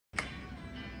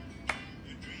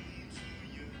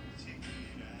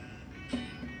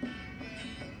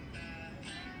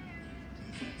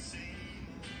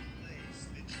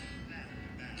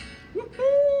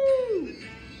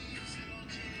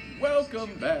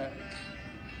welcome back.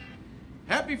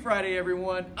 Happy Friday,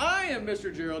 everyone. I am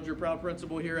Mr. Gerald, your proud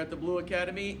principal here at the Blue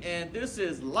Academy, and this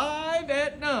is Live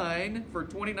at 9 for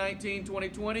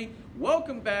 2019-2020.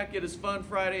 Welcome back. It is Fun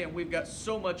Friday, and we've got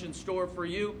so much in store for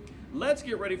you. Let's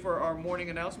get ready for our morning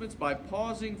announcements by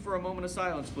pausing for a moment of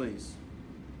silence, please.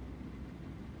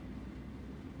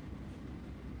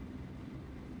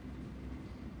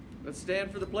 Let's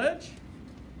stand for the pledge.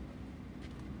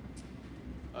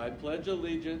 I pledge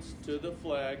allegiance to the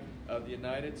flag of the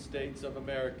United States of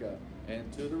America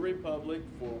and to the republic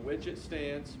for which it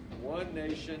stands, one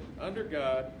nation, under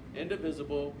God,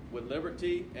 indivisible, with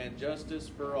liberty and justice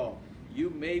for all. You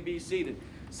may be seated.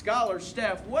 Scholars,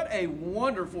 staff, what a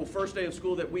wonderful first day of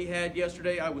school that we had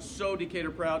yesterday. I was so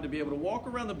Decatur proud to be able to walk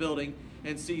around the building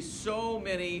and see so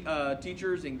many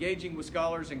teachers engaging with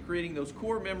scholars and creating those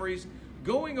core memories,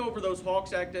 going over those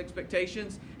Hawks Act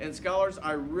expectations. And scholars,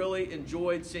 I really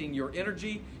enjoyed seeing your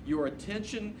energy, your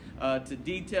attention to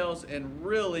details, and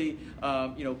really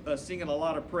singing a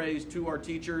lot of praise to our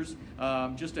teachers.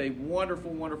 Just a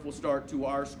wonderful, wonderful start to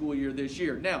our school year this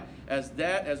year. Now,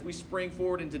 as we spring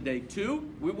forward into day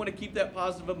 2, we want to keep that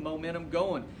positive momentum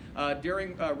going.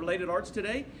 During Related Arts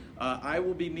today, I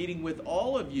will be meeting with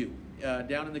all of you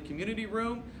down in the community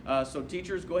room. So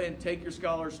teachers, go ahead and take your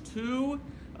scholars to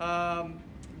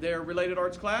their Related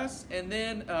Arts class, and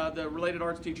then the Related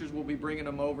Arts teachers will be bringing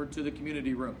them over to the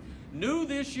community room. New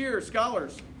this year,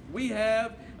 scholars, we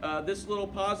have this little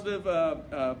positive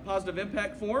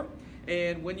impact form,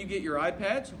 and when you get your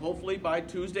iPads, hopefully by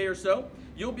Tuesday or so,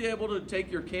 you'll be able to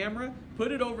take your camera,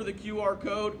 put it over the QR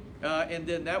code, and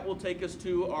then that will take us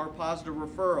to our positive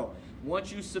referral.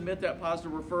 Once you submit that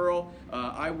positive referral,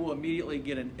 I will immediately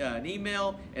get an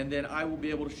email, and then I will be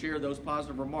able to share those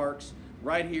positive remarks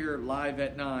right here live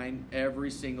at 9 every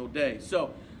single day.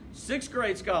 So 6th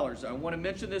grade scholars, I want to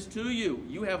mention this to you.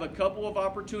 You have a couple of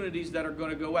opportunities that are going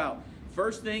to go out.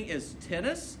 First thing is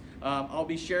tennis. I'll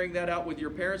be sharing that out with your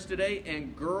parents today.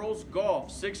 And girls golf.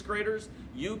 6th graders,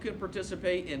 you can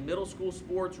participate in middle school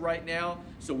sports right now.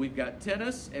 So we've got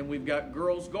tennis and we've got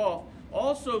girls golf.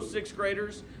 Also, 6th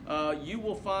graders, you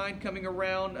will find coming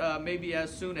around maybe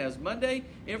as soon as Monday,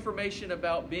 information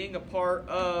about being a part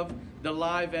of the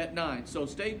Live at 9. So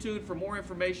stay tuned for more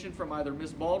information from either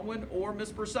Ms. Baldwin or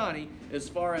Ms. Bersani as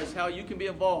far as how you can be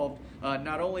involved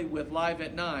not only with Live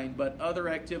at 9, but other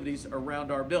activities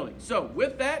around our building. So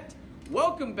with that,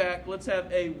 welcome back. Let's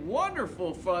have a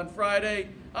wonderful Fun Friday.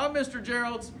 I'm Mr.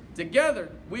 Gerald's. Together,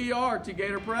 we are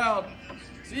Decatur Proud.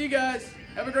 See you guys.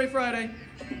 Have a great Friday.